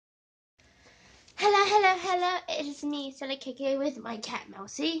it is me, Sally KK, with my cat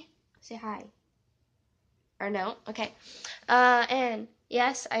Mousy. Say hi. Or no? Okay. And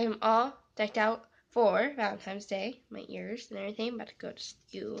yes, I am all decked out for Valentine's Day. My ears and everything. I'm about to go to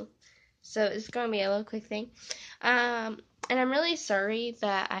school. So it's going to be a little quick thing. And I'm really sorry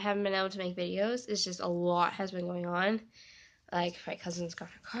that I haven't been able to make videos. It's just a lot has been going on. Like, my cousins got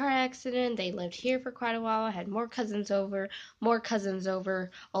in a car accident. They lived here for quite a while. I had more cousins over,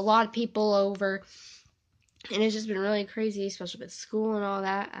 a lot of people over. And it's just been really crazy, especially with school and all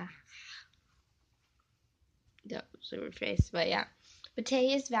that. Don't super face, but yeah. But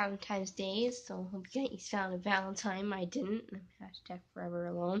today is Valentine's Day, so I hope you guys found a Valentine. I didn't. Hashtag forever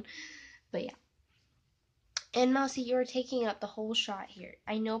alone. But yeah. And Mousy, you're taking up the whole shot here.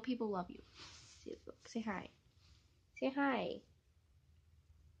 I know people love you. Say hi. Say hi.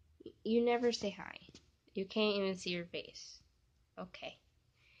 You never say hi. You can't even see your face. Okay.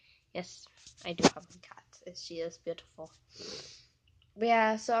 Yes, I do have a cat. She is beautiful. But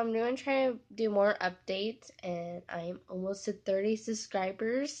yeah, so I'm going to try to do more updates, and I'm almost to 30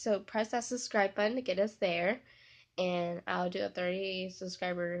 subscribers, so press that subscribe button to get us there, and I'll do a 30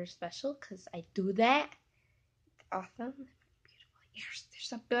 subscriber special, because I do that. Awesome. Beautiful ears, they're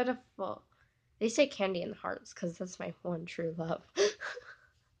so beautiful. They say candy in the hearts, because that's my one true love.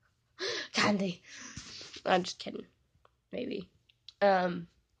 Candy. I'm just kidding. Maybe.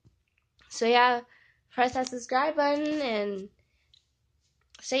 So yeah, press that subscribe button, and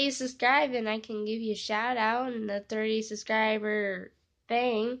say you subscribe, and I can give you a shout out and the 30 subscriber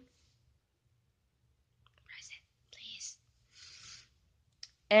thing. Press it, please.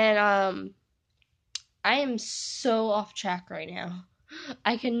 And I am so off track right now.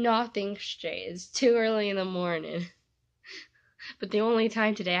 I cannot think straight. It's too early in the morning. But the only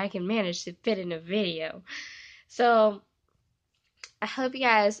time today I can manage to fit in a video. So I hope you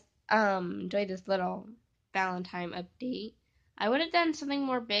guys enjoyed this little Valentine update. I would have done something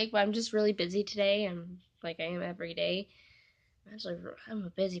more big, but I'm just really busy today, and like I am every day. Actually, I'm a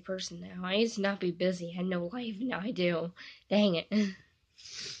busy person now. I used to not be busy. I had no life. Now I do. Dang it.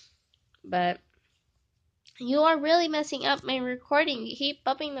 But you are really messing up my recording. You keep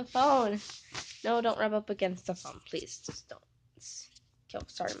bumping the phone. No, don't rub up against the phone, please. Just don't.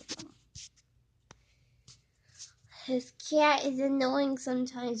 Sorry, my phone. His cat is annoying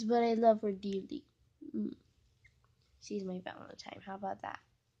sometimes, but I love her dearly. She's my Valentine. How about that?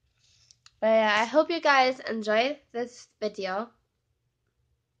 But I hope you guys enjoyed this video.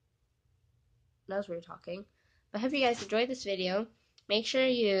 Knows we're talking. But I hope you guys enjoyed this video. Make sure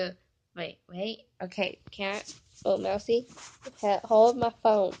you wait. Okay, can't. Oh, Mousy, hold my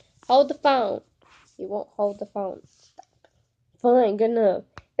phone. Hold the phone. You won't hold the phone. Stop. Fine, good enough.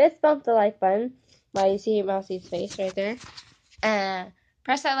 Let's bump the like button while you see Mousy's face right there.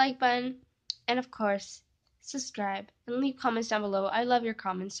 Press that like button, and of course, subscribe and leave comments down below. I love your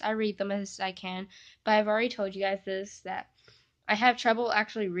comments. I read them as I can, but I've already told you guys this, that I have trouble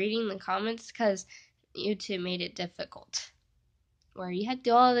actually reading the comments because YouTube made it difficult, where you had to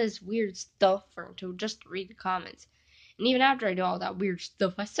do all this weird stuff to just read the comments. And even after I do all that weird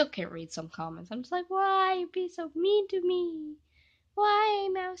stuff, I still can't read some comments. I'm just like, why you be so mean to me? Why,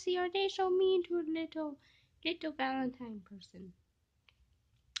 Mousy, are they so mean to little Valentine person?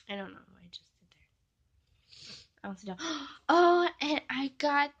 I don't know. I just did there. I also don't. Oh, and I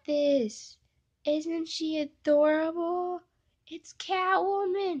got this. Isn't she adorable? It's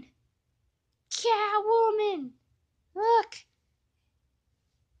Catwoman. Catwoman. Look.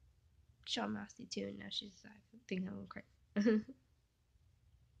 Show Mousy too, and now she's I think I'm crazy.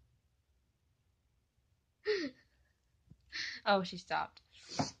 Oh, she stopped.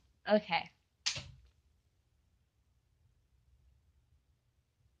 Okay.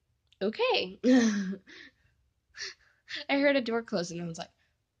 Okay. I heard a door close, and I was like,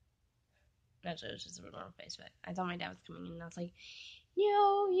 actually, it was just a normal face, but I thought my dad was coming in, and I was like,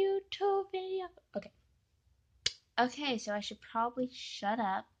 no, YouTube video. Okay. Okay, so I should probably shut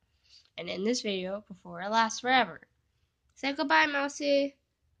up and end this video before it lasts forever. Say goodbye, Mousy.